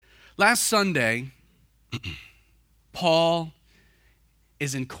Last Sunday, Paul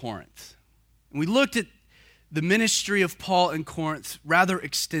is in Corinth. And we looked at the ministry of Paul in Corinth rather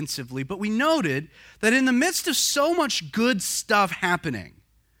extensively, but we noted that in the midst of so much good stuff happening,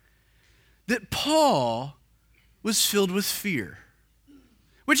 that Paul was filled with fear,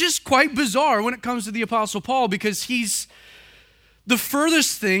 which is quite bizarre when it comes to the Apostle Paul, because he's the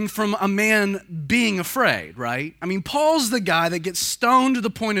furthest thing from a man being afraid, right? I mean, Paul's the guy that gets stoned to the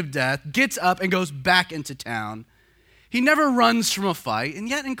point of death, gets up and goes back into town. He never runs from a fight, and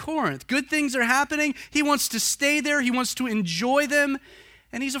yet in Corinth, good things are happening. He wants to stay there. He wants to enjoy them,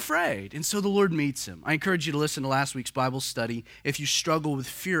 and he's afraid. And so the Lord meets him. I encourage you to listen to last week's Bible study. If you struggle with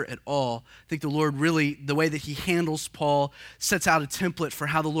fear at all, I think the Lord really, the way that he handles Paul, sets out a template for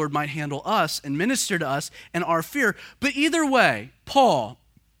how the Lord might handle us and minister to us and our fear. But either way, Paul,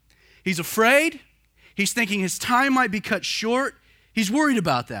 he's afraid. He's thinking his time might be cut short. He's worried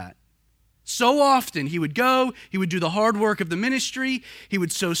about that. So often he would go, he would do the hard work of the ministry, he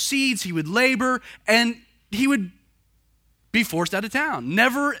would sow seeds, he would labor, and he would be forced out of town,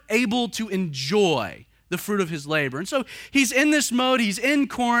 never able to enjoy the fruit of his labor. And so he's in this mode, he's in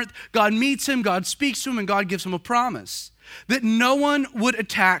Corinth, God meets him, God speaks to him, and God gives him a promise that no one would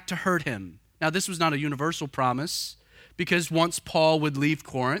attack to hurt him. Now, this was not a universal promise, because once Paul would leave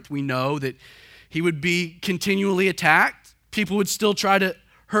Corinth, we know that he would be continually attacked. People would still try to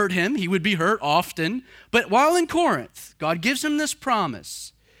hurt him. He would be hurt often. But while in Corinth, God gives him this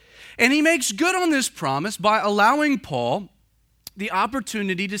promise. And he makes good on this promise by allowing Paul the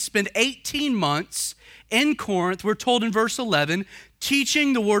opportunity to spend 18 months in Corinth, we're told in verse 11,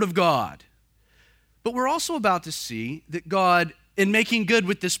 teaching the word of God. But we're also about to see that God, in making good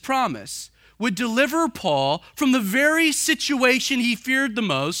with this promise, would deliver Paul from the very situation he feared the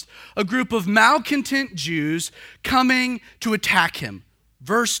most, a group of malcontent Jews coming to attack him.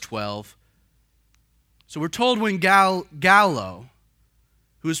 Verse 12, so we're told when Gallo,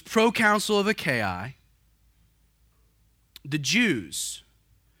 who was proconsul of Achaia, the Jews,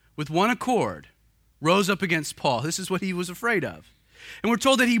 with one accord, rose up against Paul. This is what he was afraid of. And we're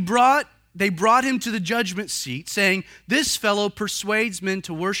told that they brought him to the judgment seat, saying, "This fellow persuades men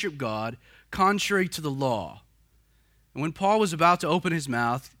to worship God contrary to the law." And when Paul was about to open his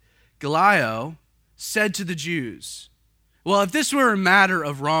mouth, Gallio said to the Jews, "Well, if this were a matter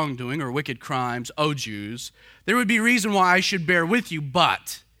of wrongdoing or wicked crimes, O Jews, there would be reason why I should bear with you.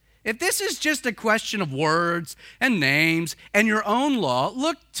 But if this is just a question of words and names and your own law,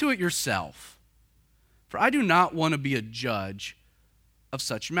 look to it yourself. For I do not want to be a judge of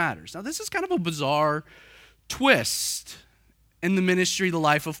such matters." Now, this is kind of a bizarre twist in the ministry, the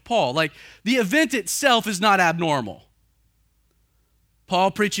life of Paul. Like, the event itself is not abnormal.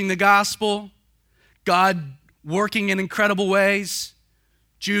 Paul preaching the gospel, God working in incredible ways,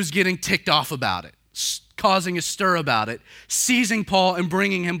 Jews getting ticked off about it, causing a stir about it, seizing Paul and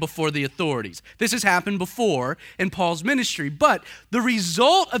bringing him before the authorities. This has happened before in Paul's ministry, but the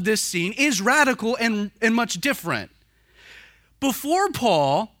result of this scene is radical and much different. Before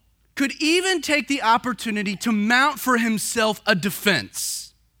Paul could even take the opportunity to mount for himself a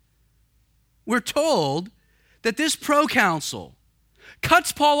defense, we're told that this proconsul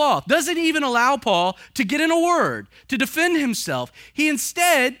cuts Paul off, doesn't even allow Paul to get in a word, to defend himself. He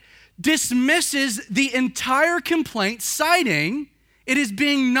instead dismisses the entire complaint, citing it as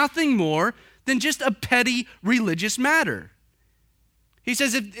being nothing more than just a petty religious matter. He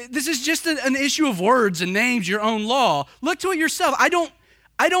says, if this is just an issue of words and names, your own law, look to it yourself. I don't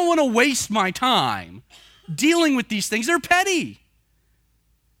want to waste my time dealing with these things. They're petty.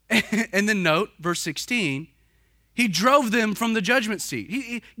 And then note, verse 16, he drove them from the judgment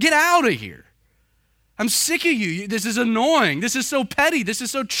seat. Get out of here. I'm sick of you. This is annoying. This is so petty. This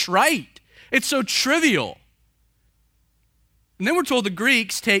is so trite. It's so trivial. And then we're told the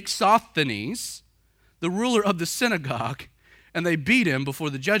Greeks take Sosthenes, the ruler of the synagogue, and they beat him before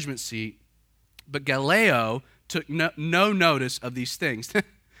the judgment seat. But Gallio took no notice of these things.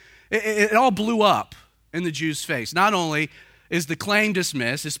 It all blew up in the Jews' face. Not only is the claim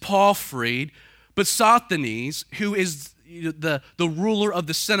dismissed, is Paul freed, but Sosthenes, who is the ruler of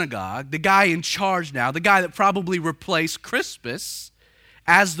the synagogue, the guy in charge now, the guy that probably replaced Crispus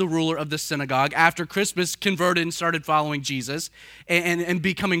as the ruler of the synagogue after Crispus converted and started following Jesus and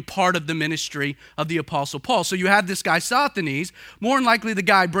becoming part of the ministry of the Apostle Paul. So you have this guy Sosthenes, more than likely the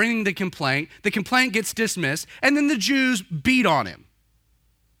guy bringing the complaint gets dismissed, and then the Jews beat on him.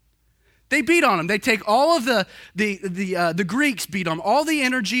 They beat on him. They take all of the Greeks beat on him, all the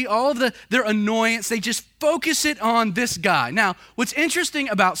energy, all of their annoyance. They just focus it on this guy. Now, what's interesting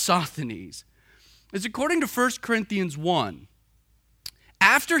about Sosthenes is according to 1 Corinthians 1,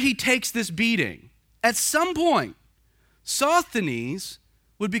 after he takes this beating, at some point, Sosthenes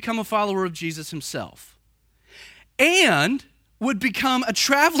would become a follower of Jesus himself and would become a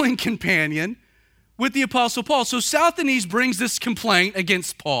traveling companion with the Apostle Paul. So Sosthenes brings this complaint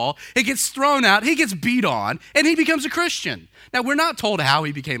against Paul. It gets thrown out. He gets beat on, and he becomes a Christian. Now, we're not told how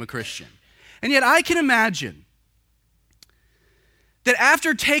he became a Christian. And yet I can imagine that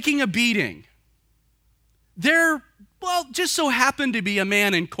after taking a beating, there, just so happened to be a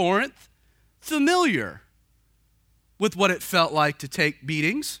man in Corinth familiar with what it felt like to take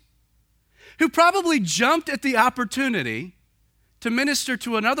beatings, who probably jumped at the opportunity to minister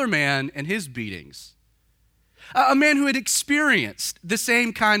to another man and his beatings. A man who had experienced the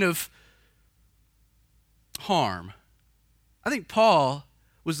same kind of harm. I think Paul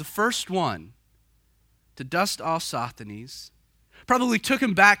was the first one to dust off Sosthenes, probably took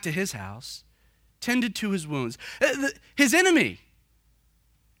him back to his house, tended to his wounds. His enemy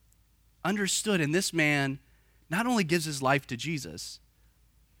understood, and this man not only gives his life to Jesus,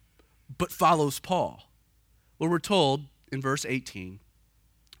 but follows Paul. Well, we're told in verse 18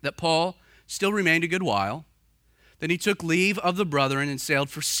 that Paul still remained a good while. Then he took leave of the brethren and sailed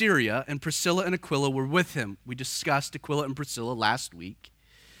for Syria, and Priscilla and Aquila were with him. We discussed Aquila and Priscilla last week.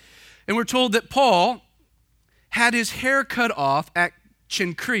 And we're told that Paul had his hair cut off at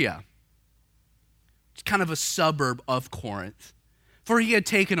Cenchrea. It's kind of a suburb of Corinth, for he had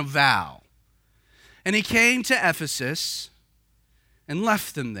taken a vow. And he came to Ephesus and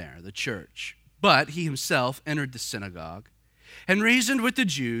left them there, the church. But he himself entered the synagogue and reasoned with the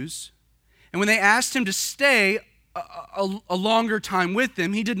Jews. And when they asked him to stay a longer time with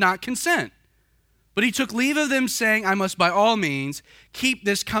them, he did not consent. But he took leave of them, saying, I must by all means keep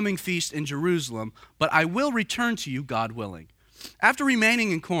this coming feast in Jerusalem, but I will return to you, God willing. After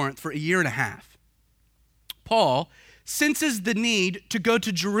remaining in Corinth for 1.5 years, Paul senses the need to go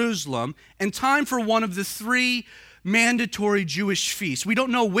to Jerusalem in time for one of the 3 mandatory Jewish feasts. We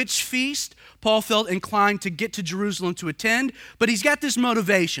don't know which feast Paul felt inclined to get to Jerusalem to attend, but he's got this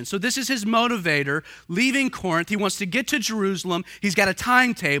motivation. So this is his motivator, leaving Corinth. He wants to get to Jerusalem. He's got a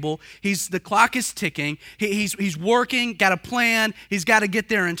timetable. The clock is ticking. He's working, got a plan. He's got to get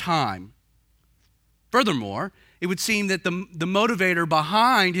there in time. Furthermore, it would seem that the motivator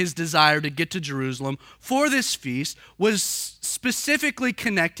behind his desire to get to Jerusalem for this feast was specifically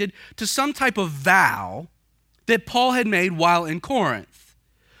connected to some type of vow that Paul had made while in Corinth.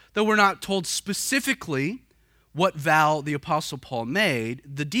 Though we're not told specifically what vow the Apostle Paul made,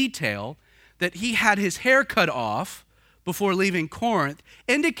 the detail that he had his hair cut off before leaving Corinth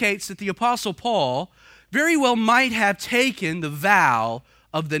indicates that the Apostle Paul very well might have taken the vow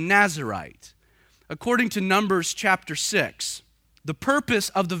of the Nazirite. According to Numbers chapter 6, the purpose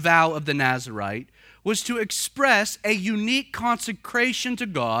of the vow of the Nazirite was to express a unique consecration to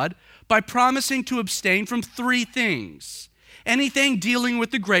God by promising to abstain from 3 things. Anything dealing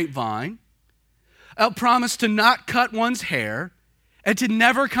with the grapevine, a promise to not cut one's hair, and to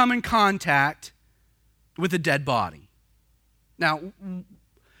never come in contact with a dead body. Now,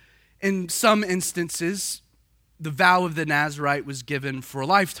 in some instances, the vow of the Nazirite was given for a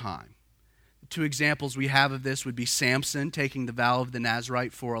lifetime. 2 examples we have of this would be Samson taking the vow of the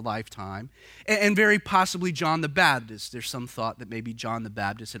Nazirite for a lifetime, and very possibly John the Baptist. There's some thought that maybe John the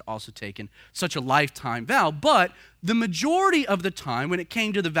Baptist had also taken such a lifetime vow, but the majority of the time when it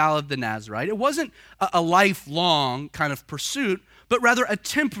came to the vow of the Nazirite, it wasn't a lifelong kind of pursuit, but rather a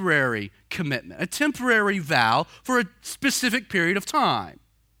temporary commitment, a temporary vow for a specific period of time.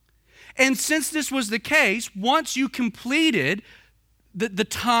 And since this was the case, once you completed the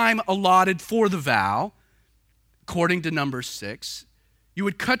time allotted for the vow, according to Numbers 6, you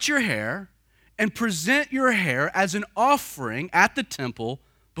would cut your hair and present your hair as an offering at the temple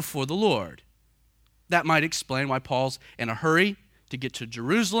before the Lord. That might explain why Paul's in a hurry to get to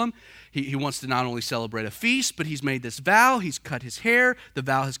Jerusalem. He wants to not only celebrate a feast, but he's made this vow, he's cut his hair, the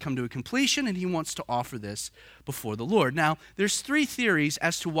vow has come to a completion, and he wants to offer this before the Lord. Now, there's 3 theories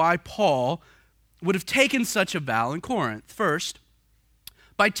as to why Paul would have taken such a vow in Corinth. First,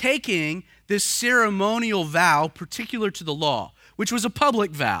 by taking this ceremonial vow particular to the law, which was a public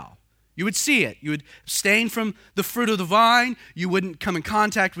vow. You would see it. You would abstain from the fruit of the vine. You wouldn't come in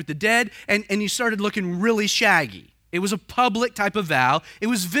contact with the dead. And you started looking really shaggy. It was a public type of vow. It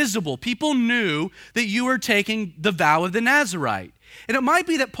was visible. People knew that you were taking the vow of the Nazirite. And it might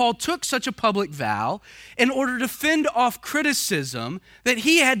be that Paul took such a public vow in order to fend off criticism that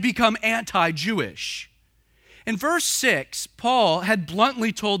he had become anti-Jewish. In verse 6, Paul had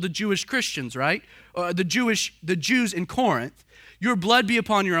bluntly told the Jewish Christians, right? The Jews in Corinth, your blood be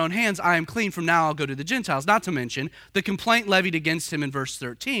upon your own hands. I am clean. From now I'll go to the Gentiles. Not to mention the complaint levied against him in verse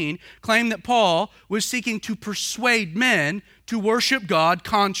 13 claimed that Paul was seeking to persuade men to worship God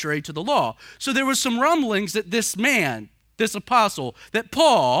contrary to the law. So there was some rumblings that this man, this apostle, that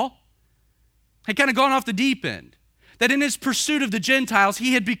Paul had kind of gone off the deep end, that in his pursuit of the Gentiles,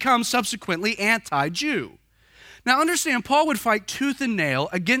 he had become subsequently anti-Jew. Now understand, Paul would fight tooth and nail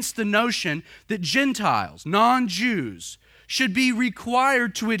against the notion that Gentiles, non-Jews, should be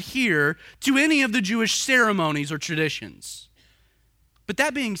required to adhere to any of the Jewish ceremonies or traditions. But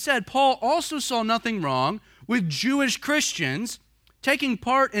that being said, Paul also saw nothing wrong with Jewish Christians taking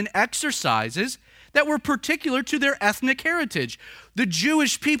part in exercises that were particular to their ethnic heritage. The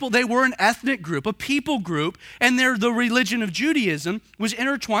Jewish people, they were an ethnic group, a people group, and the religion of Judaism was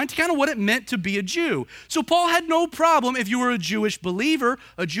intertwined to kind of what it meant to be a Jew. So Paul had no problem, if you were a Jewish believer,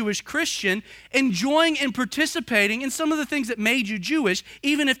 a Jewish Christian, enjoying and participating in some of the things that made you Jewish,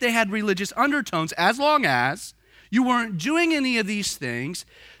 even if they had religious undertones, as long as you weren't doing any of these things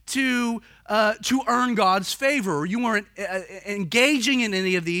to earn God's favor, or you weren't engaging in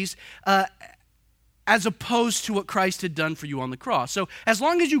any of these as opposed to what Christ had done for you on the cross. So as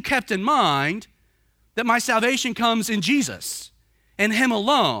long as you kept in mind that my salvation comes in Jesus and him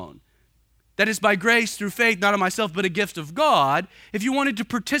alone, that is by grace through faith, not of myself, but a gift of God, if you wanted to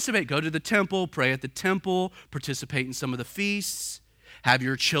participate, go to the temple, pray at the temple, participate in some of the feasts, have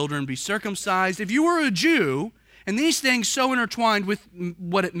your children be circumcised. If you were a Jew, and these things so intertwined with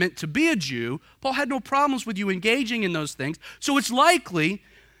what it meant to be a Jew, Paul had no problems with you engaging in those things. So it's likely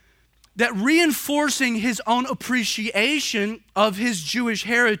that reinforcing his own appreciation of his Jewish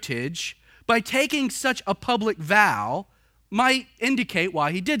heritage by taking such a public vow might indicate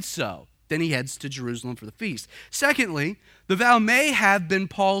why he did so. Then he heads to Jerusalem for the feast. Secondly, the vow may have been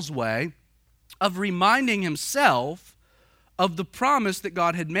Paul's way of reminding himself of the promise that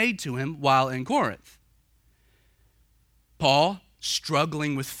God had made to him while in Corinth. Paul,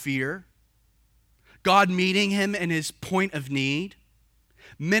 struggling with fear, God meeting him in his point of need,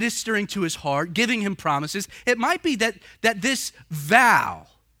 ministering to his heart, giving him promises. It might be that this vow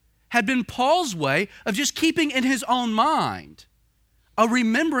had been Paul's way of just keeping in his own mind a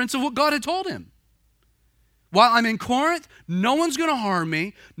remembrance of what God had told him. While I'm in Corinth, no one's going to harm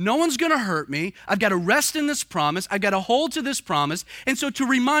me. No one's going to hurt me. I've got to rest in this promise. I've got to hold to this promise. And so to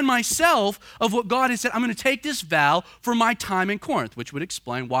remind myself of what God has said, I'm going to take this vow for my time in Corinth, which would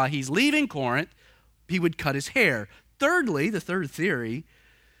explain why he's leaving Corinth. He would cut his hair. Thirdly, the third theory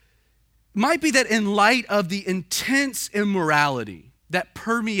might be that in light of the intense immorality that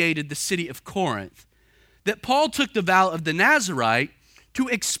permeated the city of Corinth, that Paul took the vow of the Nazirite to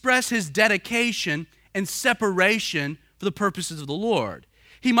express his dedication and separation for the purposes of the Lord.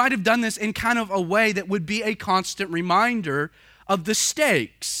 He might have done this in kind of a way that would be a constant reminder of the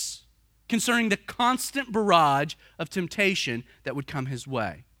stakes concerning the constant barrage of temptation that would come his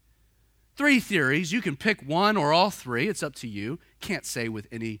way. Three theories. You can pick one or all three. It's up to you. Can't say with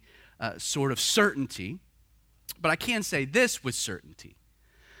any sort of certainty, but I can say this with certainty,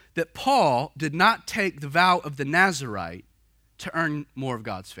 that Paul did not take the vow of the Nazirite to earn more of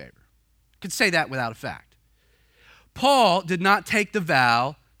God's favor. I could say that without a fact. Paul did not take the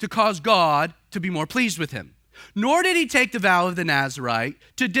vow to cause God to be more pleased with him, nor did he take the vow of the Nazirite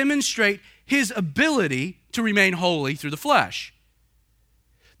to demonstrate his ability to remain holy through the flesh.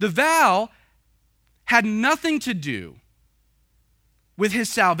 The vow had nothing to do with his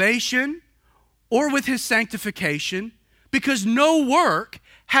salvation or with his sanctification, because no work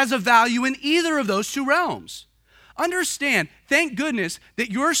has a value in either of those two realms. Understand, thank goodness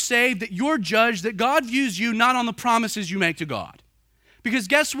that you're saved, that you're judged, that God views you not on the promises you make to God. Because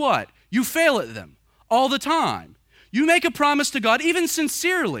guess what? You fail at them all the time. You make a promise to God, even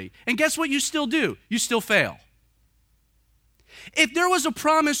sincerely, and guess what you still do? You still fail. If there was a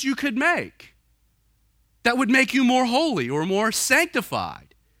promise you could make that would make you more holy or more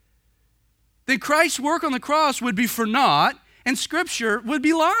sanctified, then Christ's work on the cross would be for naught, and Scripture would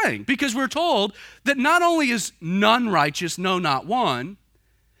be lying, because we're told that not only is none righteous, no, not one,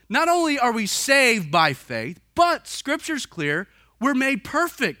 not only are we saved by faith, but Scripture's clear, we're made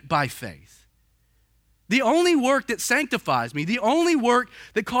perfect by faith. The only work that sanctifies me, the only work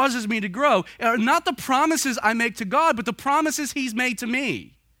that causes me to grow, are not the promises I make to God, but the promises he's made to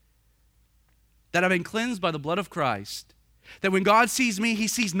me. That I've been cleansed by the blood of Christ. That when God sees me, he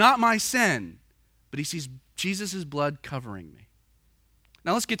sees not my sin, but he sees Jesus' blood covering me.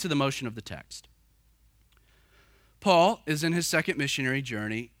 Now let's get to the motion of the text. Paul is in his second missionary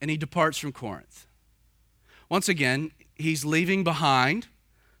journey, and he departs from Corinth. Once again, he's leaving behind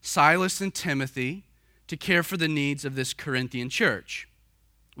Silas and Timothy to care for the needs of this Corinthian church.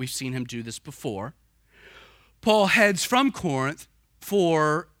 We've seen him do this before. Paul heads from Corinth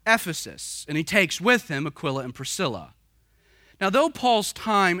for Ephesus, and he takes with him Aquila and Priscilla. Now, though Paul's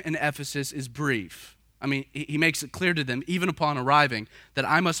time in Ephesus is brief, he makes it clear to them, even upon arriving, that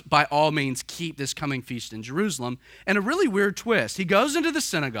I must by all means keep this coming feast in Jerusalem. And a really weird twist. He goes into the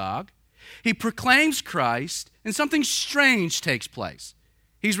synagogue, he proclaims Christ, and something strange takes place.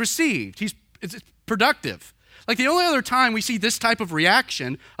 He's received. It's productive. Like the only other time we see this type of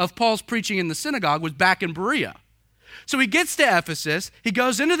reaction of Paul's preaching in the synagogue was back in Berea. So he gets to Ephesus, he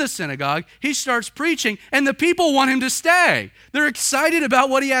goes into the synagogue, he starts preaching, and the people want him to stay. They're excited about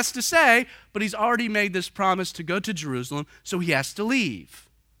what he has to say, but he's already made this promise to go to Jerusalem, so he has to leave.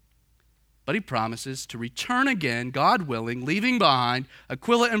 But he promises to return again, God willing, leaving behind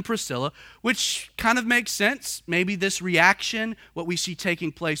Aquila and Priscilla, which kind of makes sense. Maybe this reaction, what we see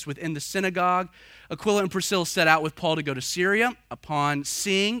taking place within the synagogue. Aquila and Priscilla set out with Paul to go to Syria. Upon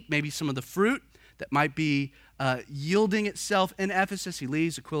seeing maybe some of the fruit that might be yielding itself in Ephesus, he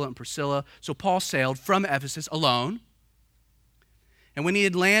leaves Aquila and Priscilla. So Paul sailed from Ephesus alone. And when he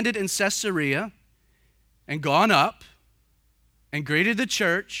had landed in Caesarea and gone up and greeted the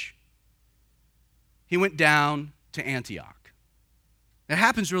church, he went down to Antioch. It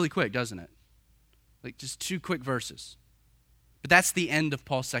happens really quick, doesn't it? Like just 2 quick verses. But that's the end of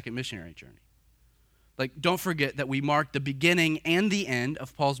Paul's second missionary journey. Like, don't forget that we mark the beginning and the end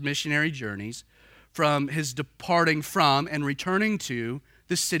of Paul's missionary journeys from his departing from and returning to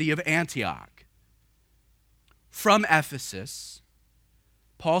the city of Antioch. From Ephesus,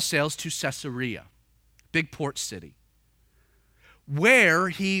 Paul sails to Caesarea, big port city, where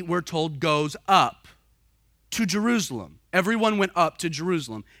he, we're told, goes up to Jerusalem. Everyone went up to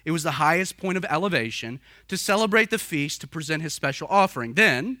Jerusalem. It was the highest point of elevation to celebrate the feast, to present his special offering.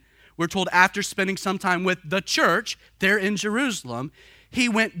 Then, we're told after spending some time with the church there in Jerusalem, he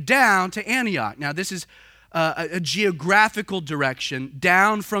went down to Antioch. Now, this is a geographical direction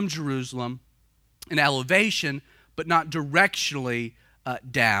down from Jerusalem, an elevation, but not directionally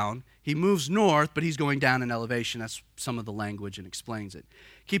down. He moves north, but he's going down in elevation. That's some of the language and explains it.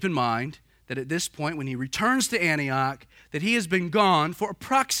 Keep in mind that at this point, when he returns to Antioch, that he has been gone for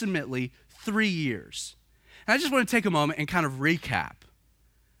approximately 3 years. And I just want to take a moment and kind of recap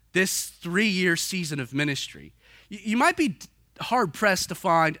this 3-year season of ministry. You might be hard-pressed to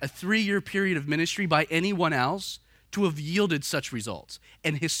find a 3-year period of ministry by anyone else to have yielded such results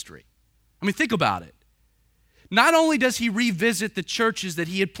in history. Think about it. Not only does he revisit the churches that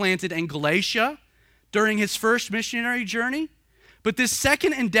he had planted in Galatia during his first missionary journey, but this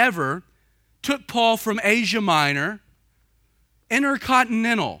second endeavor took Paul from Asia Minor,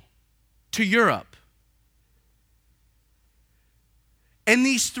 intercontinental, to Europe. In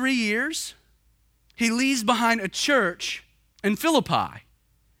these 3 years, he leaves behind a church in Philippi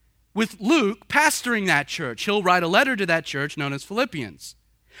with Luke pastoring that church. He'll write a letter to that church known as Philippians.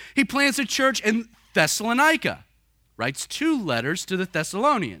 He plants a church in Thessalonica, writes 2 letters to the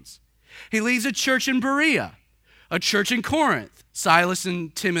Thessalonians. He leads a church in Berea, a church in Corinth. Silas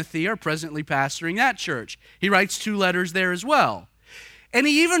and Timothy are presently pastoring that church. He writes 2 letters there as well. And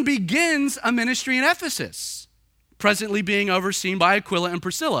he even begins a ministry in Ephesus, presently being overseen by Aquila and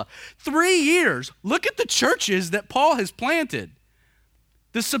Priscilla. 3 years. Look at the churches that Paul has planted.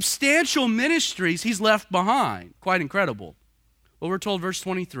 The substantial ministries he's left behind. Quite incredible. Well, we're told, verse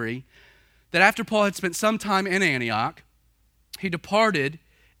 23, that after Paul had spent some time in Antioch, he departed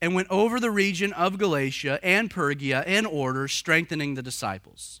and went over the region of Galatia and Phrygia in order, strengthening the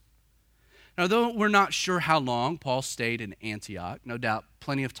disciples. Now, though we're not sure how long Paul stayed in Antioch, no doubt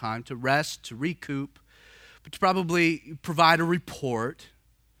plenty of time to rest, to recoup, but to probably provide a report,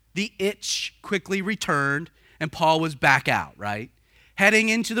 the itch quickly returned and Paul was back out, right? Heading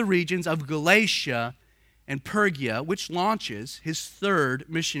into the regions of Galatia and Phrygia, which launches his 3rd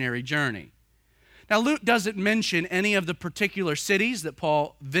missionary journey. Now, Luke doesn't mention any of the particular cities that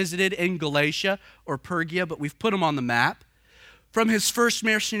Paul visited in Galatia or Phrygia, but we've put them on the map. From his first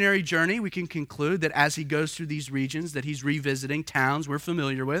missionary journey, we can conclude that as he goes through these regions, that he's revisiting towns we're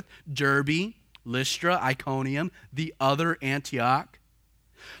familiar with, Derbe, Lystra, Iconium, the other Antioch.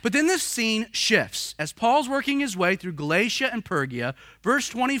 But then this scene shifts. As Paul's working his way through Galatia and Phrygia, verse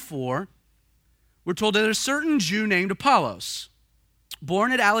 24, we're told that a certain Jew named Apollos,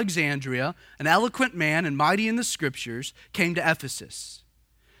 born at Alexandria, an eloquent man and mighty in the scriptures, came to Ephesus.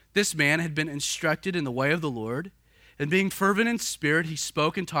 This man had been instructed in the way of the Lord, and being fervent in spirit, he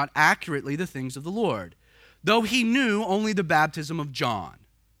spoke and taught accurately the things of the Lord, though he knew only the baptism of John.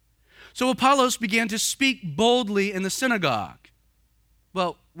 So Apollos began to speak boldly in the synagogue.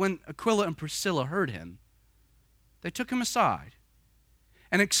 Well, when Aquila and Priscilla heard him, They took him aside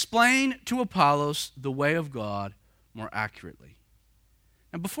and explained to Apollos the way of God more accurately.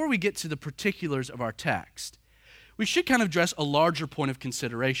 Now, before we get to the particulars of our text, we should kind of address a larger point of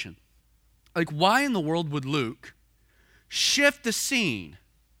consideration. Like, why in the world would Luke shift the scene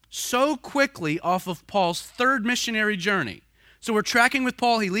so quickly off of Paul's third missionary journey? So we're tracking with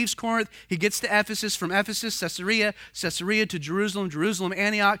Paul. He leaves Corinth. He gets to Ephesus. From Ephesus, Caesarea to Jerusalem,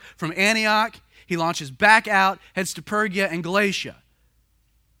 Antioch. From Antioch, he launches back out, heads to Pergia and Galatia.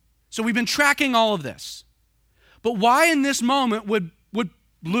 So we've been tracking all of this. But why in this moment would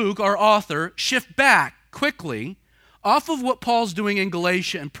Luke, our author, shift back quickly off of what Paul's doing in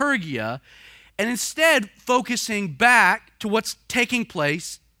Galatia and Pergia and instead focusing back to what's taking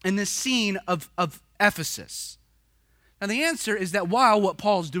place in the scene of Ephesus? Now, the answer is that while what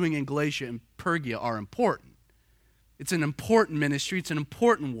Paul's doing in Galatia and Pergia are important, it's an important ministry, it's an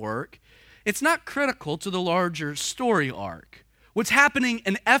important work, it's not critical to the larger story arc. What's happening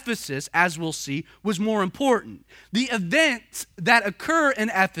in Ephesus, as we'll see, was more important. The events that occur in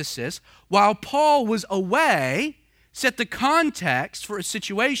Ephesus while Paul was away set the context for a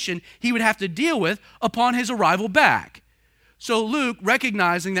situation he would have to deal with upon his arrival back. So Luke,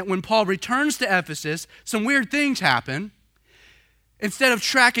 recognizing that when Paul returns to Ephesus, some weird things happen, instead of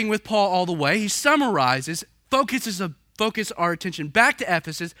tracking with Paul all the way, he summarizes, focuses our attention back to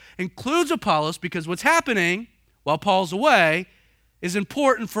Ephesus, includes Apollos, because what's happening while Paul's away is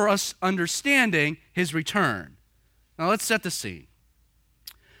important for us understanding his return. Now let's set the scene.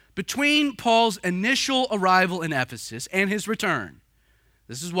 Between Paul's initial arrival in Ephesus and his return,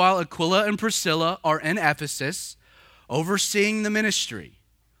 this is while Aquila and Priscilla are in Ephesus overseeing the ministry,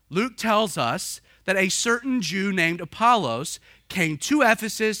 Luke tells us that a certain Jew named Apollos came to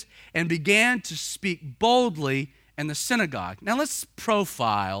Ephesus and began to speak boldly in the synagogue. Now let's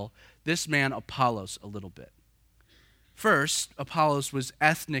profile this man Apollos a little bit. First, Apollos was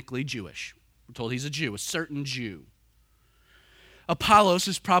ethnically Jewish. We're told he's a Jew, a certain Jew. Apollos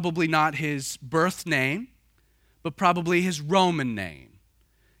is probably not his birth name, but probably his Roman name,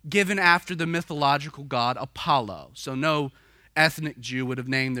 given after the mythological god Apollo. So no ethnic Jew would have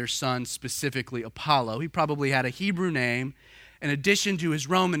named their son specifically Apollo. He probably had a Hebrew name in addition to his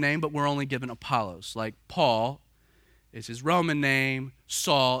Roman name, but we're only given Apollos. Like Paul is his Roman name,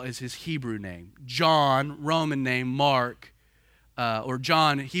 Saul is his Hebrew name. John, Roman name, Mark, or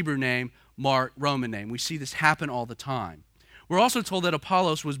John, Hebrew name, Mark, Roman name. We see this happen all the time. We're also told that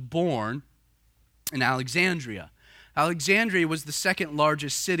Apollos was born in Alexandria. Alexandria was the second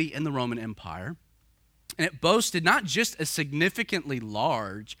largest city in the Roman Empire, and it boasted not just a significantly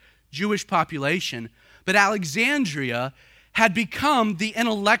large Jewish population, but Alexandria had become the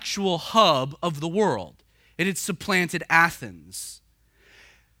intellectual hub of the world. It had supplanted Athens.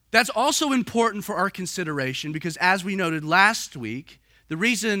 That's also important for our consideration because, as we noted last week, the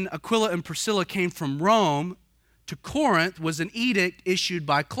reason Aquila and Priscilla came from Rome to Corinth was an edict issued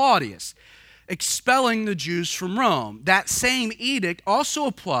by Claudius, expelling the Jews from Rome. That same edict also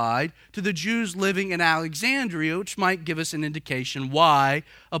applied to the Jews living in Alexandria, which might give us an indication why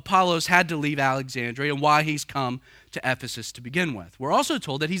Apollos had to leave Alexandria and why he's come to Ephesus to begin with. We're also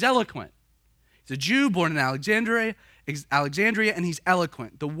told that he's eloquent. He's a Jew born in Alexandria, and he's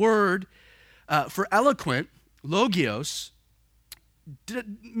eloquent. The word for eloquent, logios,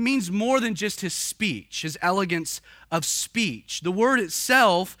 means more than just his speech, his elegance of speech. The word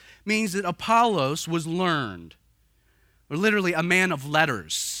itself means that Apollos was learned, or literally a man of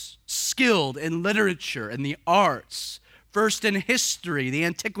letters, skilled in literature and the arts, versed in history, the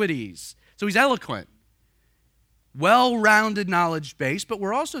antiquities. So he's eloquent. Well-rounded knowledge base, but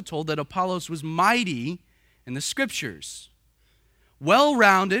we're also told that Apollos was mighty in the scriptures.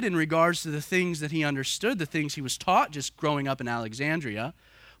 Well-rounded in regards to the things that he understood, the things he was taught just growing up in Alexandria.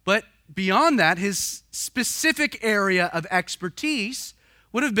 But beyond that, his specific area of expertise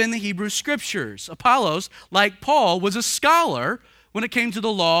would have been the Hebrew scriptures. Apollos, like Paul, was a scholar when it came to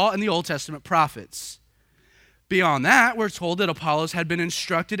the law and the Old Testament prophets. Beyond that, we're told that Apollos had been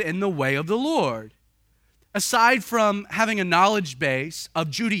instructed in the way of the Lord. Aside from having a knowledge base of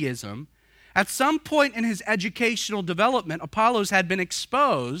Judaism, at some point in his educational development, Apollos had been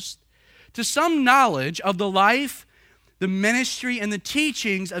exposed to some knowledge of the life, the ministry, and the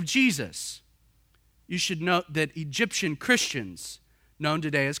teachings of Jesus. You should note that Egyptian Christians, known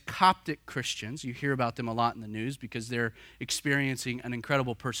today as Coptic Christians, you hear about them a lot in the news because they're experiencing an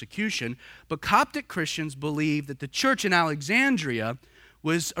incredible persecution, but Coptic Christians believe that the church in Alexandria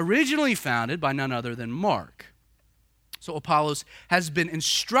was originally founded by none other than Mark. So Apollos has been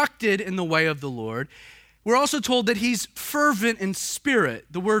instructed in the way of the Lord. We're also told that he's fervent in spirit.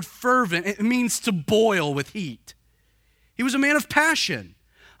 The word fervent, it means to boil with heat. He was a man of passion,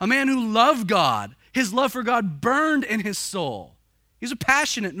 a man who loved God. His love for God burned in his soul. He was a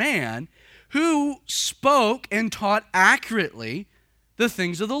passionate man who spoke and taught accurately the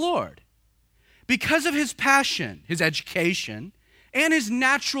things of the Lord. Because of his passion, his education, and his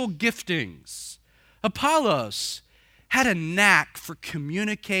natural giftings, Apollos had a knack for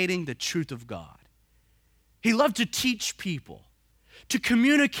communicating the truth of God. He loved to teach people, to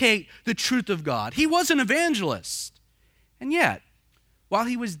communicate the truth of God. He was an evangelist. And yet, while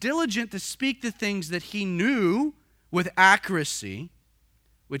he was diligent to speak the things that he knew with accuracy,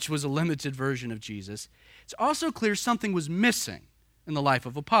 which was a limited version of Jesus, it's also clear something was missing in the life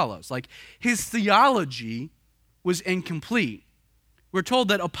of Apollos. Like, his theology was incomplete. We're told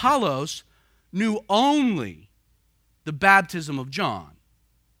that Apollos knew only the baptism of John,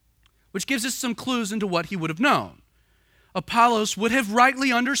 which gives us some clues into what he would have known. Apollos would have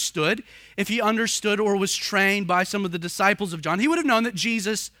rightly understood, if he understood or was trained by some of the disciples of John, he would have known that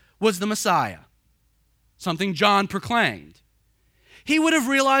Jesus was the Messiah, something John proclaimed. He would have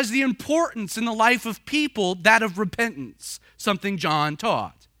realized the importance in the life of people, that of repentance, something John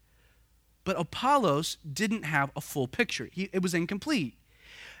taught. But Apollos didn't have a full picture. It was incomplete.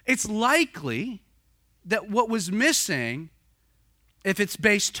 It's likely that what was missing, if it's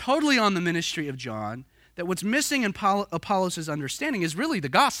based totally on the ministry of John, that what's missing in Apollos' understanding is really the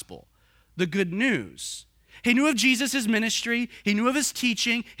gospel, the good news. He knew of Jesus' ministry. He knew of his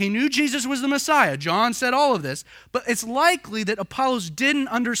teaching. He knew Jesus was the Messiah. John said all of this. But it's likely that Apollos didn't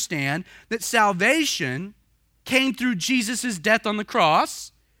understand that salvation came through Jesus' death on the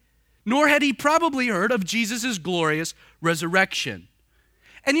cross, nor had he probably heard of Jesus' glorious resurrection.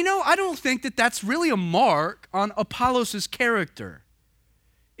 And I don't think that that's really a mark on Apollos' character.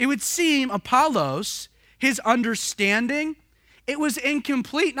 It would seem Apollos, his understanding, it was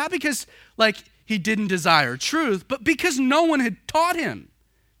incomplete, not because he didn't desire truth, but because no one had taught him.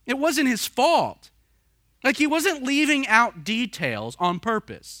 It wasn't his fault. He wasn't leaving out details on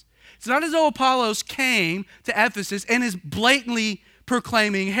purpose. It's not as though Apollos came to Ephesus and is blatantly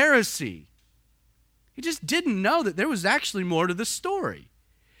proclaiming heresy. He just didn't know that there was actually more to the story.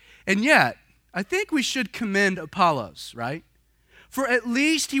 And yet, I think we should commend Apollos, right? For at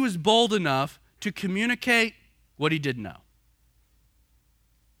least he was bold enough to communicate what he did know.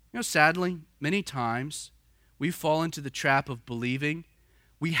 Sadly, many times we fall into the trap of believing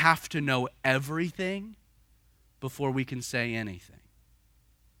we have to know everything before we can say anything.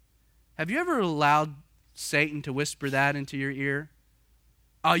 Have you ever allowed Satan to whisper that into your ear?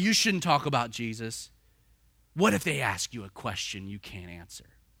 Oh, you shouldn't talk about Jesus. What if they ask you a question you can't answer?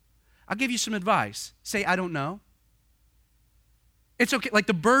 I'll give you some advice. Say, I don't know. It's okay.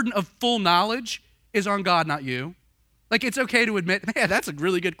 The burden of full knowledge is on God, not you. It's okay to admit, man, that's a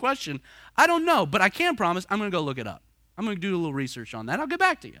really good question. I don't know, but I can promise I'm going to go look it up. I'm going to do a little research on that. I'll get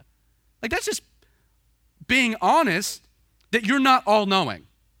back to you. That's just being honest that you're not all-knowing.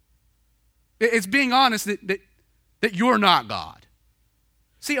 It's being honest that you're not God.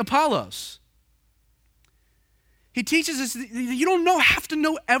 See, Apollos, he teaches us that you don't have to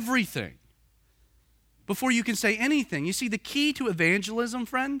know everything before you can say anything. You see, the key to evangelism,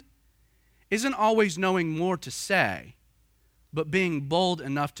 friend, isn't always knowing more to say, but being bold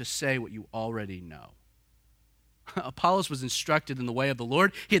enough to say what you already know. Apollos was instructed in the way of the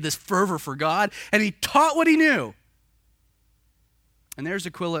Lord. He had this fervor for God, and he taught what he knew. And there's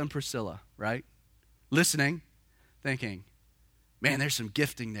Aquila and Priscilla, right? Listening, thinking, man, there's some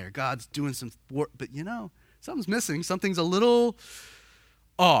gifting there. God's doing some work, but something's missing. Something's a little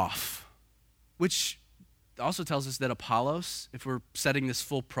off, which also tells us that Apollos, if we're setting this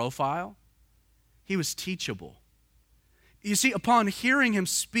full profile, he was teachable. You see, upon hearing him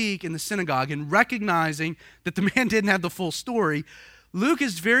speak in the synagogue and recognizing that the man didn't have the full story, Luke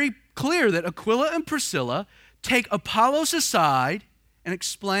is very clear that Aquila and Priscilla take Apollos aside and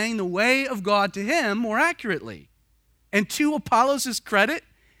explain the way of God to him more accurately. And to Apollos' credit,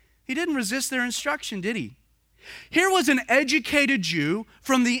 he didn't resist their instruction, did he? Here was an educated Jew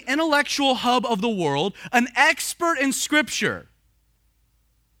from the intellectual hub of the world, an expert in Scripture,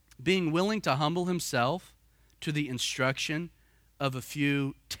 being willing to humble himself to the instruction of a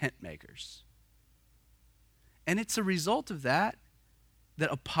few tent makers. And it's a result of that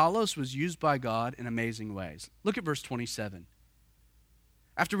Apollos was used by God in amazing ways. Look at verse 27.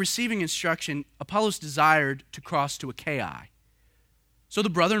 After receiving instruction, Apollos desired to cross to Achaia. So the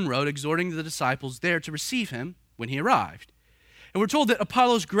brethren wrote, exhorting the disciples there to receive him when he arrived. And we're told that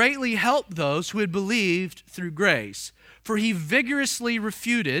Apollos greatly helped those who had believed through grace, for he vigorously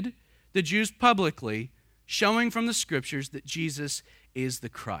refuted the Jews publicly, showing from the Scriptures that Jesus is the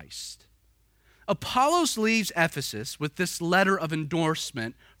Christ. Apollos leaves Ephesus with this letter of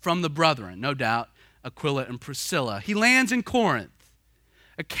endorsement from the brethren, no doubt Aquila and Priscilla. He lands in Corinth.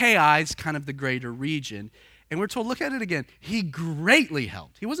 Achaia is kind of the greater region. And we're told, look at it again, he greatly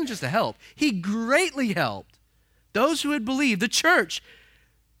helped. He wasn't just a help, he greatly helped those who had believed, the church,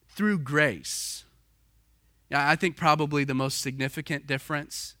 through grace. Yeah, I think probably the most significant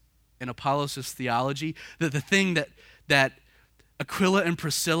difference in Apollos' theology, that the thing that Aquila and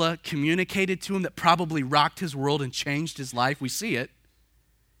Priscilla communicated to him that probably rocked his world and changed his life, we see it,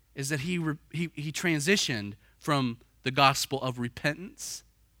 is that he transitioned from the gospel of repentance,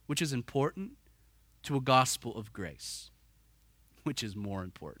 which is important, to a gospel of grace, which is more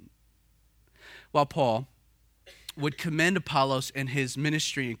important. While Paul would commend Apollos and his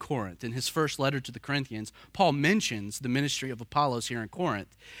ministry in Corinth, in his first letter to the Corinthians, Paul mentions the ministry of Apollos here in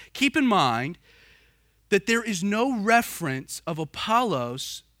Corinth. Keep in mind that there is no reference of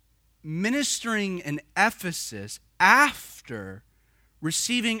Apollos ministering in Ephesus after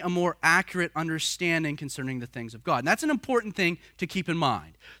receiving a more accurate understanding concerning the things of God. And that's an important thing to keep in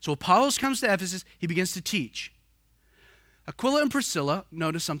mind. So Apollos comes to Ephesus, he begins to teach. Aquila and Priscilla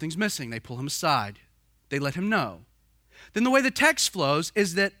notice something's missing. They pull him aside. They let him know. Then the way the text flows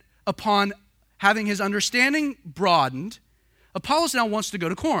is that upon having his understanding broadened, Apollos now wants to go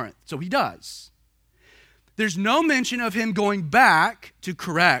to Corinth, so he does. There's no mention of him going back to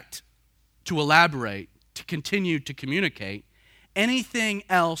correct, to elaborate, to continue to communicate anything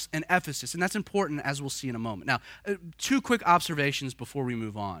else in Ephesus, and that's important as we'll see in a moment. Now, two quick observations before we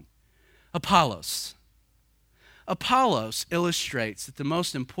move on. Apollos illustrates that the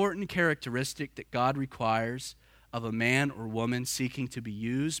most important characteristic that God requires of a man or woman seeking to be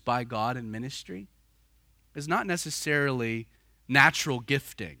used by God in ministry is not necessarily natural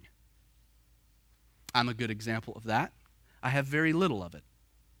gifting. I'm a good example of that. I have very little of it.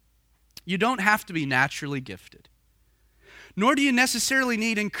 You don't have to be naturally gifted, nor do you necessarily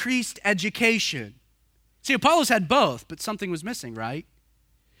need increased education. See, Apollos had both, but something was missing, right?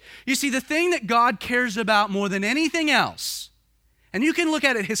 You see, the thing that God cares about more than anything else, and you can look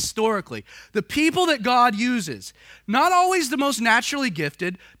at it historically, the people that God uses, not always the most naturally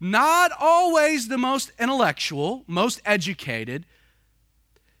gifted, not always the most intellectual, most educated,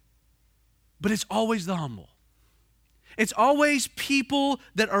 but it's always the humble. It's always people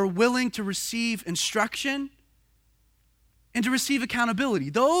that are willing to receive instruction and to receive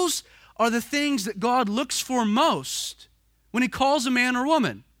accountability. Those are the things that God looks for most when he calls a man or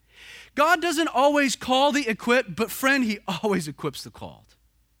woman. God doesn't always call the equipped, but friend, he always equips the called.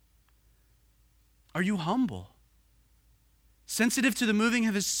 Are you humble? Sensitive to the moving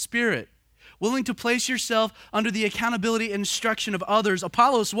of his Spirit? Willing to place yourself under the accountability and instruction of others?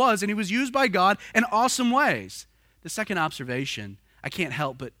 Apollos was, and he was used by God in awesome ways. The second observation, I can't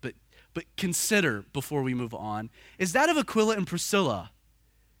help but consider before we move on, is that of Aquila and Priscilla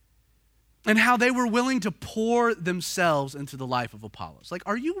and how they were willing to pour themselves into the life of Apollos. Like,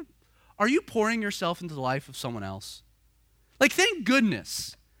 are you pouring yourself into the life of someone else? Like, thank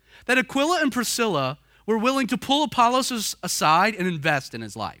goodness that Aquila and Priscilla were willing to pull Apollos aside and invest in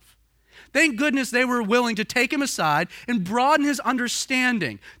his life. Thank goodness they were willing to take him aside and broaden his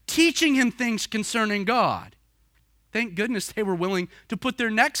understanding, teaching him things concerning God. Thank goodness they were willing to put their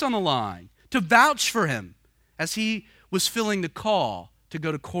necks on the line, to vouch for him as he was filling the call to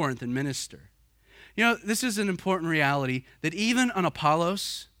go to Corinth and minister. You know, this is an important reality that even an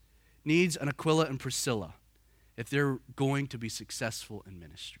Apollos needs an Aquila and Priscilla if they're going to be successful in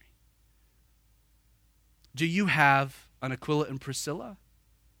ministry. Do you have an Aquila and Priscilla?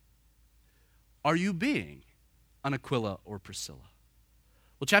 Are you being an Aquila or Priscilla?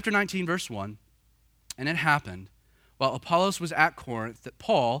 Well, chapter 19, verse 1, and it happened while Apollos was at Corinth that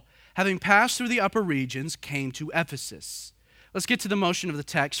Paul, having passed through the upper regions, came to Ephesus. Let's get to the motion of the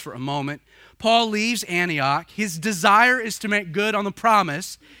text for a moment. Paul leaves Antioch. His desire is to make good on the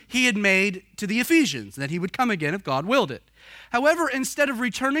promise he had made to the Ephesians, that he would come again if God willed it. However, instead of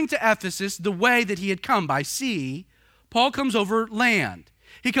returning to Ephesus the way that he had come by sea, Paul comes over land.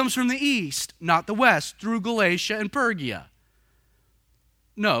 He comes from the east, not the west, through Galatia and Phrygia.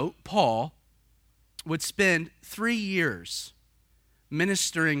 No, Paul would spend 3 years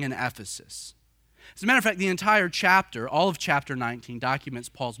ministering in Ephesus. As a matter of fact, the entire chapter, all of chapter 19, documents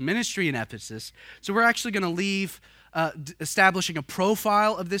Paul's ministry in Ephesus. So we're actually going to leave establishing a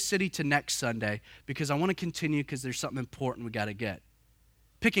profile of this city to next Sunday, because I want to continue because there's something important we got to get.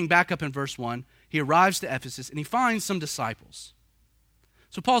 Picking back up in verse 1, he arrives to Ephesus and he finds some disciples.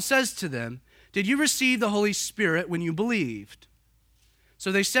 So Paul says to them, "Did you receive the Holy Spirit when you believed?"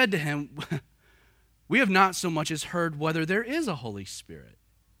 So they said to him, "We have not so much as heard whether there is a Holy Spirit."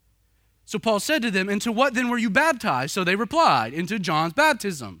 So Paul said to them, "Into what then were you baptized?" So they replied, "Into John's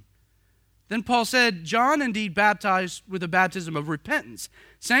baptism." Then Paul said, "John indeed baptized with a baptism of repentance,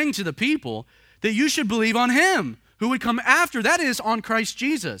 saying to the people that you should believe on him who would come after, that is, on Christ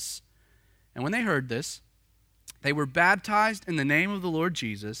Jesus." And when they heard this, they were baptized in the name of the Lord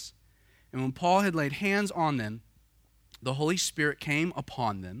Jesus. And when Paul had laid hands on them, the Holy Spirit came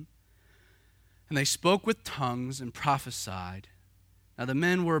upon them, and they spoke with tongues and prophesied. Now the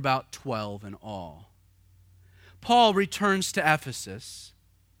men were about 12 in all. Paul returns to Ephesus,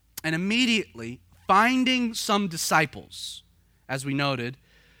 and immediately finding some disciples, as we noted,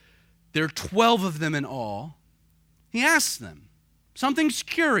 there are 12 of them in all, he asks them, something's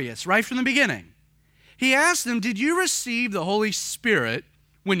curious right from the beginning. He asked them, "Did you receive the Holy Spirit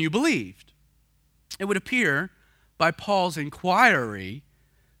when you believed?" It would appear by Paul's inquiry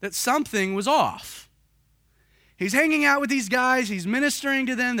that something was off. He's hanging out with these guys, he's ministering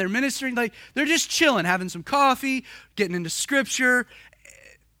to them, they're ministering, like they're just chilling, having some coffee, getting into scripture,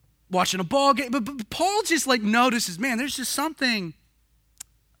 watching a ball game. But Paul just like notices, man, there's just something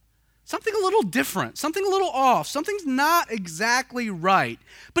a little different, something a little off, something's not exactly right,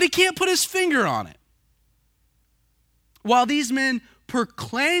 but he can't put his finger on it. While these men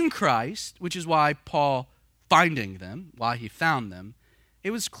proclaim Christ, which is why Paul finding them, why he found them, it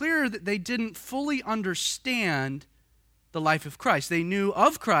was clear that they didn't fully understand the life of Christ. They knew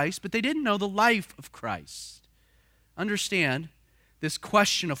of Christ, but they didn't know the life of Christ. Understand, this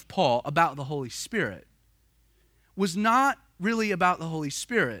question of Paul about the Holy Spirit was not really about the Holy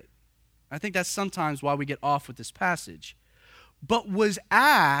Spirit. I think that's sometimes why we get off with this passage, but was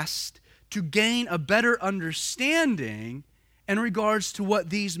asked to gain a better understanding in regards to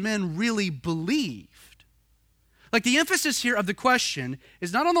what these men really believed. Like the emphasis here of the question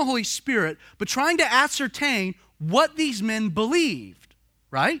is not on the Holy Spirit, but trying to ascertain what these men believed,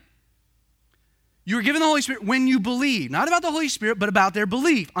 right? You were given the Holy Spirit when you believe, not about the Holy Spirit, but about their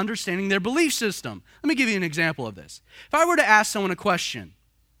belief, understanding their belief system. Let me give you an example of this. If I were to ask someone a question,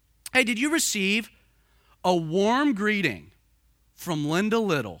 "Hey, did you receive a warm greeting from Linda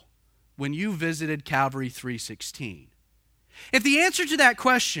Little when you visited Calvary 316? If the answer to that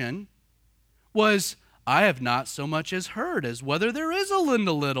question was, "I have not so much as heard as whether there is a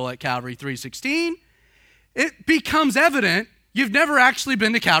Linda Little at Calvary 316, it becomes evident you've never actually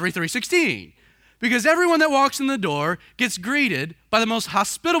been to Calvary 316. Because everyone that walks in the door gets greeted by the most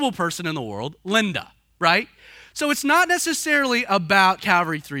hospitable person in the world, Linda, right? So it's not necessarily about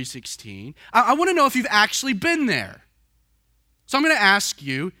Calvary 316. I want to know if you've actually been there. So I'm going to ask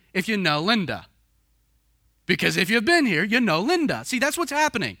you if you know Linda. Because if you've been here, you know Linda. See, that's what's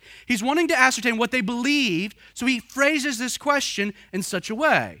happening. He's wanting to ascertain what they believe, so he phrases this question in such a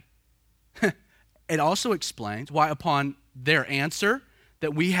way. It also explains why upon their answer,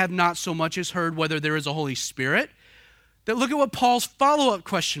 that we have not so much as heard whether there is a Holy Spirit, that look at what Paul's follow-up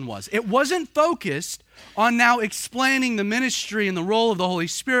question was. It wasn't focused on now explaining the ministry and the role of the Holy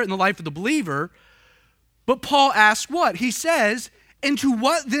Spirit in the life of the believer, but Paul asked what? He says, "Into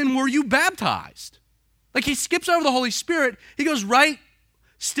what then were you baptized?" Like he skips over the Holy Spirit. He goes right,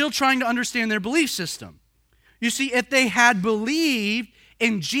 still trying to understand their belief system. You see, if they had believed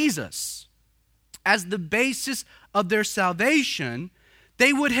in Jesus as the basis of their salvation,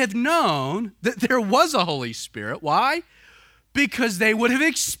 they would have known that there was a Holy Spirit. Why? Because they would have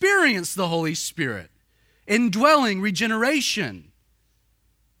experienced the Holy Spirit, indwelling, regeneration.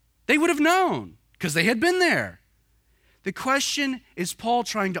 They would have known because they had been there. The question is Paul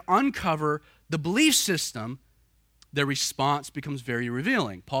trying to uncover the belief system. Their response becomes very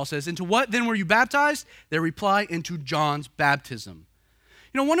revealing. Paul says, "Into what then were you baptized?" They reply, "Into John's baptism."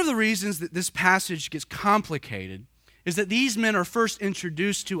 You know, one of the reasons that this passage gets complicated is that these men are first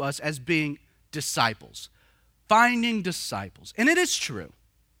introduced to us as being disciples, finding disciples. And it is true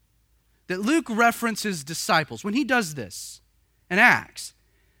that Luke references disciples when he does this in Acts.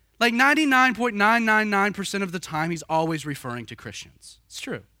 Like 99.999% of the time, he's always referring to Christians. It's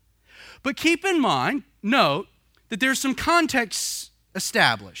true. But keep in mind, note, that there's some context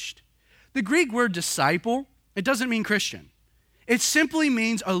established. The Greek word disciple, it doesn't mean Christian. It simply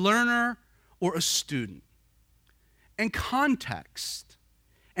means a learner or a student. And context,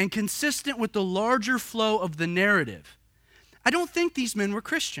 and consistent with the larger flow of the narrative, I don't think these men were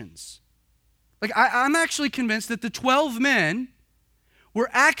Christians. Like, I'm actually convinced that the 12 men were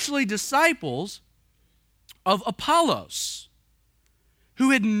actually disciples of Apollos,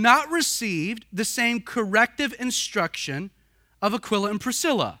 who had not received the same corrective instruction of Aquila and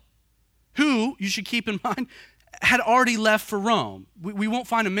Priscilla, who, you should keep in mind, had already left for Rome. We won't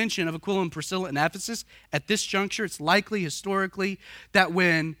find a mention of Aquila and Priscilla in Ephesus at this juncture. It's likely historically that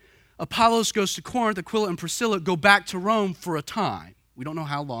when Apollos goes to Corinth. Aquila and Priscilla go back to Rome for a time. We don't know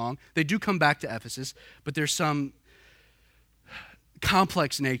how long. They do come back to Ephesus, but there's some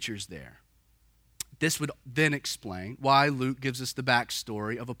complex natures there. This would then explain why Luke gives us the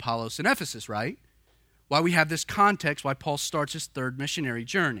backstory of Apollos in Ephesus, right? Why we have this context, why Paul starts his third missionary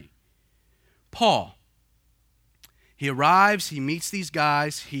journey. Paul, he arrives, he meets these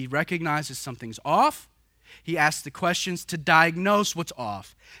guys, he recognizes something's off, he asks the questions to diagnose what's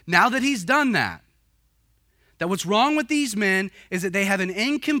off. Now that he's done that what's wrong with these men is that they have an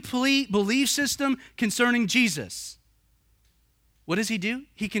incomplete belief system concerning Jesus. What does he do?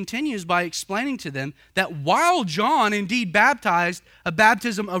 He continues by explaining to them that while John indeed baptized a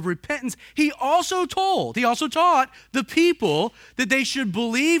baptism of repentance, he also taught the people that they should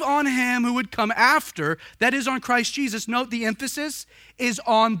believe on him who would come after, that is on Christ Jesus. Note the emphasis is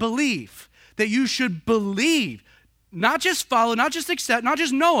on belief, that you should believe, not just follow, not just accept, not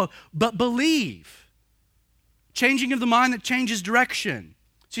just know, but believe. Changing of the mind that changes direction.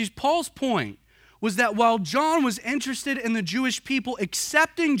 See, Paul's point was that while John was interested in the Jewish people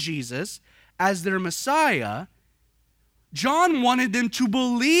accepting Jesus as their Messiah, John wanted them to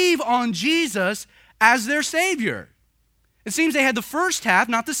believe on Jesus as their Savior. It seems they had the first half,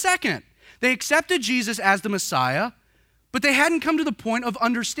 not the second. They accepted Jesus as the Messiah, but they hadn't come to the point of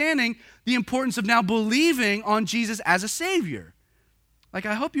understanding the importance of now believing on Jesus as a Savior. Like,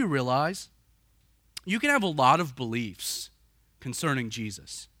 I hope you realize, you can have a lot of beliefs concerning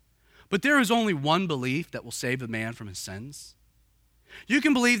Jesus. But there is only one belief that will save a man from his sins. You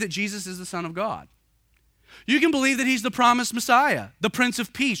can believe that Jesus is the Son of God. You can believe that he's the promised Messiah, the Prince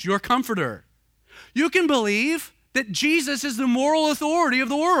of Peace, your comforter. You can believe that Jesus is the moral authority of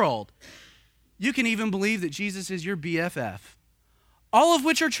the world. You can even believe that Jesus is your BFF. All of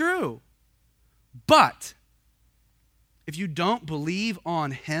which are true. But if you don't believe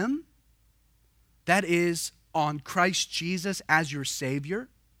on him, that is, on Christ Jesus as your Savior,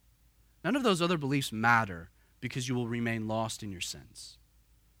 none of those other beliefs matter because you will remain lost in your sins.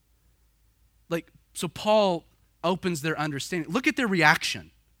 So Paul opens their understanding. Look at their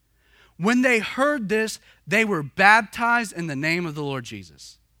reaction. When they heard this, they were baptized in the name of the Lord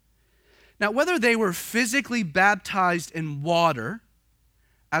Jesus. Now, whether they were physically baptized in water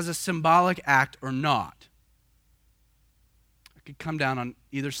as a symbolic act or not, I could come down on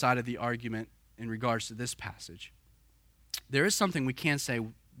either side of the argument in regards to this passage. There is something we can say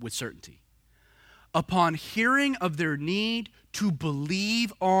with certainty. Upon hearing of their need to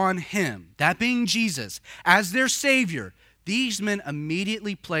believe on him, that being Jesus, as their Savior, these men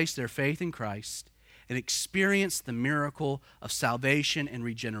immediately placed their faith in Christ and experienced the miracle of salvation and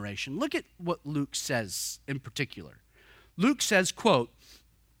regeneration. Look at what Luke says in particular. Luke says, quote,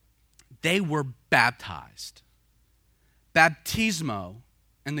 they were baptized. Baptismo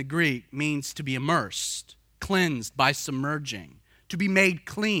in the Greek means to be immersed, cleansed by submerging, to be made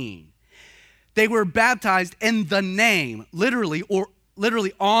clean. They were baptized in the name, literally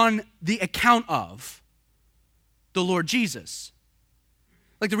on the account of the Lord Jesus.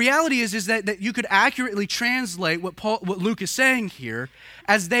 Like, the reality is that you could accurately translate what Luke is saying here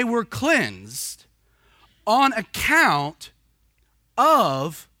as they were cleansed on account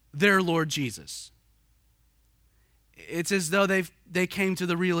of their Lord Jesus. It's as though they came to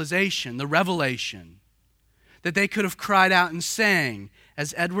the realization, the revelation, that they could have cried out and sang,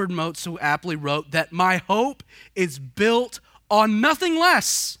 as Edward Mote so aptly wrote, that my hope is built on nothing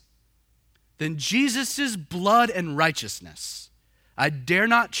less than Jesus' blood and righteousness. I dare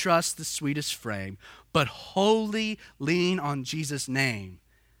not trust the sweetest frame, but wholly lean on Jesus' name.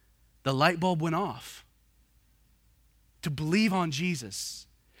 The light bulb went off. To believe on Jesus,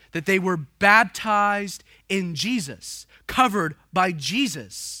 that they were baptized in Jesus, covered by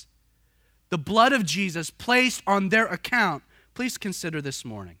Jesus, the blood of Jesus placed on their account. Please consider this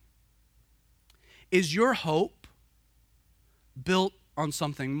morning. Is your hope built on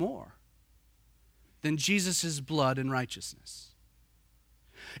something more than Jesus' blood and righteousness?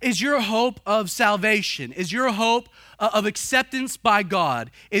 Is your hope of salvation, is your hope of acceptance by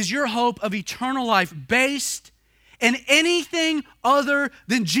God, is your hope of eternal life based in anything other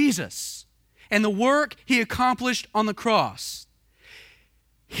than Jesus and the work he accomplished on the cross?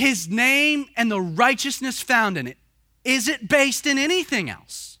 His name and the righteousness found in it. Is it based in anything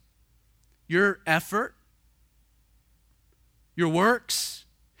else? Your effort? Your works?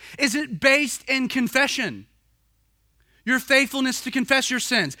 Is it based in confession? Your faithfulness to confess your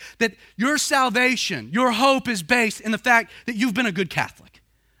sins? That your salvation, your hope is based in the fact that you've been a good Catholic.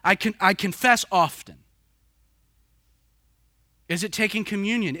 I confess often. Is it taking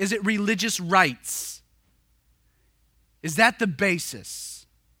communion? Is it religious rites? Is that the basis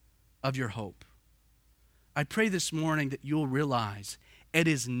of your hope. I pray this morning that you'll realize it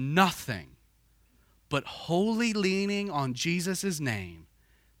is nothing but wholly leaning on Jesus' name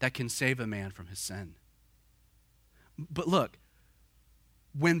that can save a man from his sin. But look,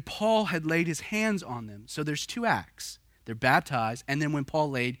 when Paul had laid his hands on them, so there's two acts. They're baptized, and then when Paul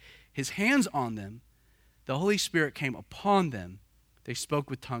laid his hands on them, the Holy Spirit came upon them. They spoke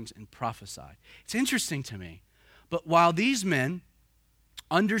with tongues and prophesied. It's interesting to me, but while these men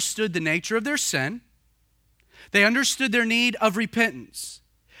understood the nature of their sin, they understood their need of repentance.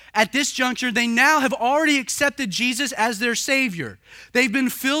 At this juncture, they now have already accepted Jesus as their Savior. They've been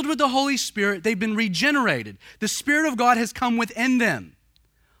filled with the Holy Spirit. They've been regenerated. The Spirit of God has come within them.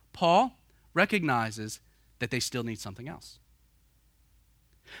 Paul recognizes that they still need something else.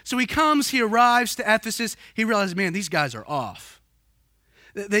 So he arrives to Ephesus. He realizes, man, these guys are off.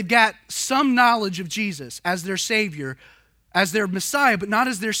 They've got some knowledge of Jesus as their Savior, as their Messiah, but not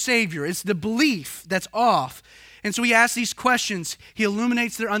as their Savior. It's the belief that's off. And so he asks these questions. He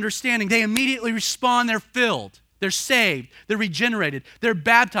illuminates their understanding. They immediately respond. They're filled. They're saved. They're regenerated. They're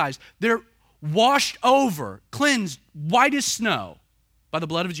baptized. They're washed over, cleansed, white as snow by the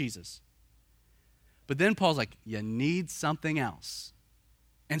blood of Jesus. But then Paul's like, you need something else.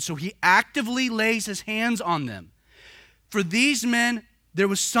 And so he actively lays his hands on them. For these men, there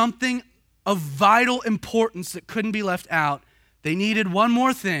was something of vital importance that couldn't be left out. They needed one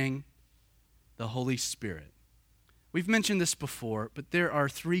more thing, the Holy Spirit. We've mentioned this before, but there are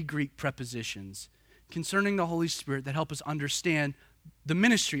 3 Greek prepositions concerning the Holy Spirit that help us understand the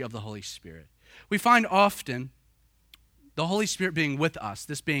ministry of the Holy Spirit. We find often the Holy Spirit being with us,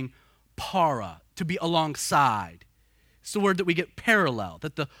 this being para, to be alongside. It's the word that we get parallel,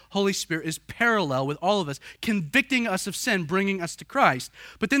 that the Holy Spirit is parallel with all of us, convicting us of sin, bringing us to Christ.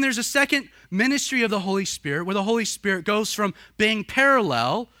 But then there's a second ministry of the Holy Spirit where the Holy Spirit goes from being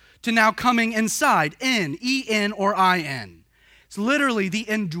parallel to now coming inside, E-N or I-N. It's literally the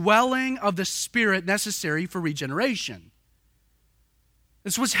indwelling of the Spirit necessary for regeneration.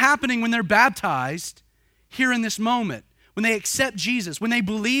 It's what's happening when they're baptized here in this moment. When they accept Jesus, when they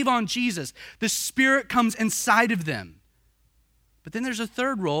believe on Jesus, the Spirit comes inside of them. But then there's a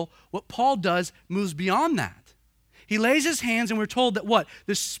third role. What Paul does moves beyond that. He lays his hands and we're told that what?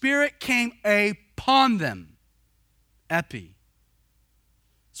 The Spirit came upon them. Epi.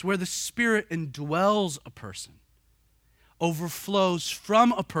 It's where the Spirit indwells a person, overflows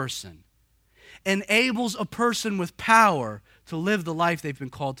from a person, enables a person with power to live the life they've been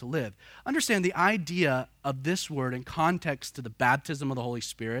called to live. Understand the idea of this word in context to the baptism of the Holy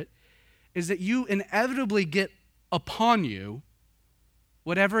Spirit is that you inevitably get upon you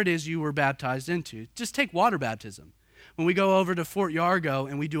whatever it is you were baptized into. Just take water baptism. When we go over to Fort Yargo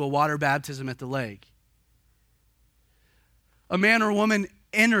and we do a water baptism at the lake, a man or woman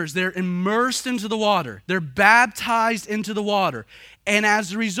enters, they're immersed into the water, they're baptized into the water, and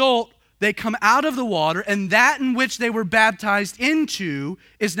as a result, they come out of the water, and that in which they were baptized into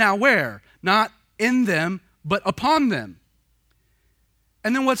is now where? Not in them, but upon them.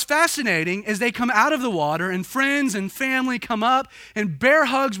 And then what's fascinating is they come out of the water, and friends and family come up and bear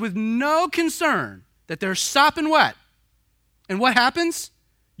hugs with no concern that they're sopping wet. And what happens?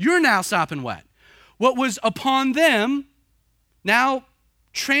 You're now sopping wet. What was upon them now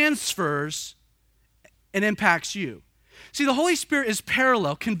transfers and impacts you. See, the Holy Spirit is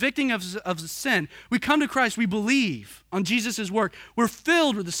parallel, convicting of sin. We come to Christ, we believe on Jesus' work. We're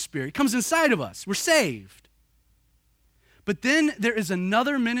filled with the Spirit. It comes inside of us. We're saved. But then there is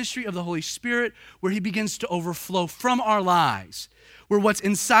another ministry of the Holy Spirit where he begins to overflow from our lives, where what's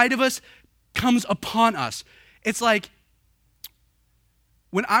inside of us comes upon us. It's like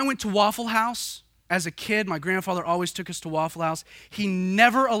when I went to Waffle House as a kid, my grandfather always took us to Waffle House. He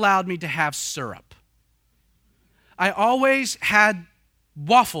never allowed me to have syrup. I always had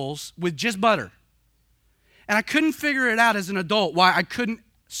waffles with just butter. And I couldn't figure it out as an adult why I couldn't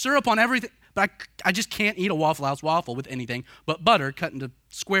syrup on everything. But I just can't eat a Waffle House waffle with anything but butter cut into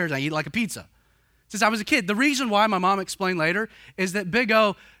squares. I eat it like a pizza. Since I was a kid. The reason why, my mom explained later, is that Big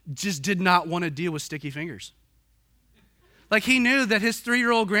O just did not want to deal with sticky fingers. Like he knew that his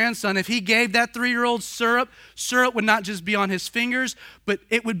 3-year-old grandson, if he gave that 3-year-old syrup would not just be on his fingers, but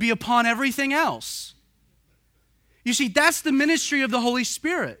it would be upon everything else. You see, that's the ministry of the Holy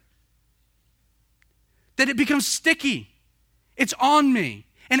Spirit. That it becomes sticky. It's on me.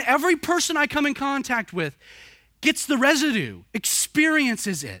 And every person I come in contact with gets the residue,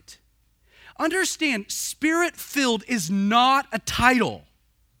 experiences it. Understand, Spirit-filled is not a title.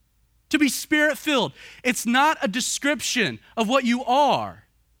 To be Spirit-filled, it's not a description of what you are.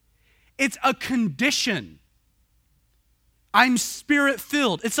 It's a condition. I'm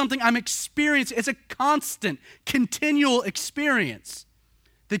Spirit-filled. It's something I'm experiencing. It's a constant, continual experience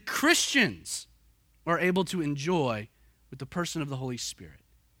that Christians are able to enjoy with the person of the Holy Spirit.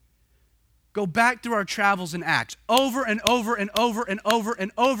 Go back through our travels in Acts. Over and over and over and over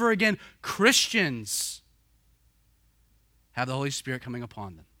and over again, Christians have the Holy Spirit coming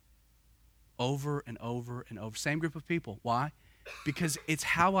upon them. Over and over and over. Same group of people. Why? Because it's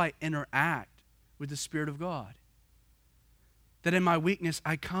how I interact with the Spirit of God. That in my weakness,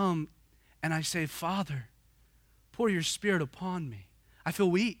 I come and I say, Father, pour your Spirit upon me. I feel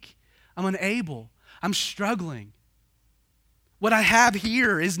weak. I'm unable. I'm struggling. What I have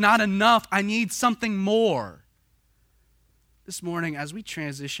here is not enough. I need something more. This morning, as we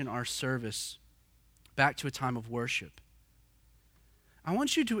transition our service back to a time of worship, I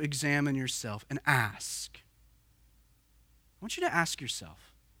want you to examine yourself and ask. I want you to ask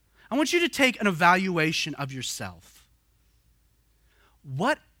yourself. I want you to take an evaluation of yourself.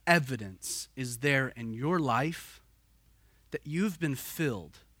 What evidence is there in your life that you've been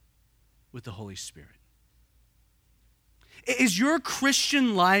filled with the Holy Spirit? Is your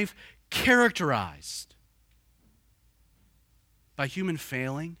Christian life characterized by human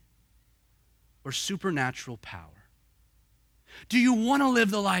failing or supernatural power? Do you want to live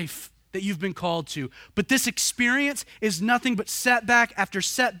the life that you've been called to, but this experience is nothing but setback after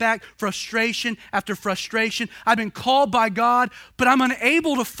setback, frustration after frustration? I've been called by God, but I'm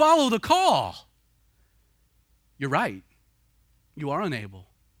unable to follow the call. You're right. You are unable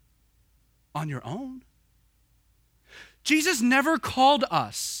on your own. Jesus never called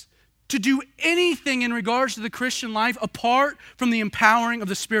us to do anything in regards to the Christian life apart from the empowering of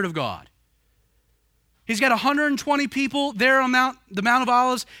the Spirit of God. He's got 120 people there on the Mount of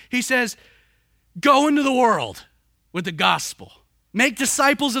Olives. He says, go into the world with the gospel. Make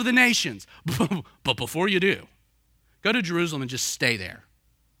disciples of the nations. But before you do, go to Jerusalem and just stay there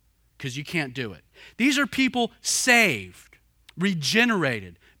because you can't do it. These are people saved,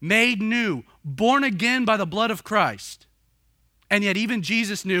 regenerated, made new, born again by the blood of Christ. And yet even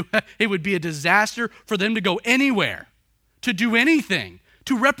Jesus knew it would be a disaster for them to go anywhere, to do anything,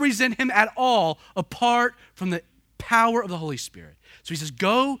 to represent him at all apart from the power of the Holy Spirit. So he says,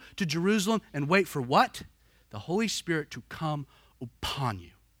 go to Jerusalem and wait for what? The Holy Spirit to come upon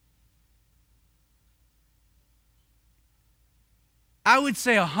you. I would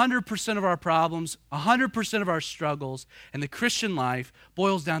say 100% of our problems, 100% of our struggles, and the Christian life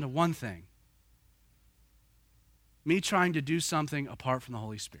boils down to one thing. Me trying to do something apart from the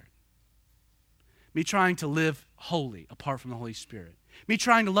Holy Spirit. Me trying to live holy apart from the Holy Spirit. Me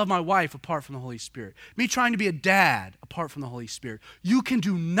trying to love my wife apart from the Holy Spirit. Me trying to be a dad apart from the Holy Spirit. You can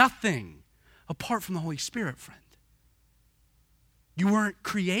do nothing apart from the Holy Spirit, friend. You weren't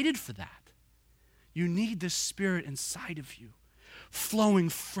created for that. You need this Spirit inside of you, flowing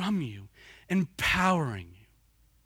from you, empowering you.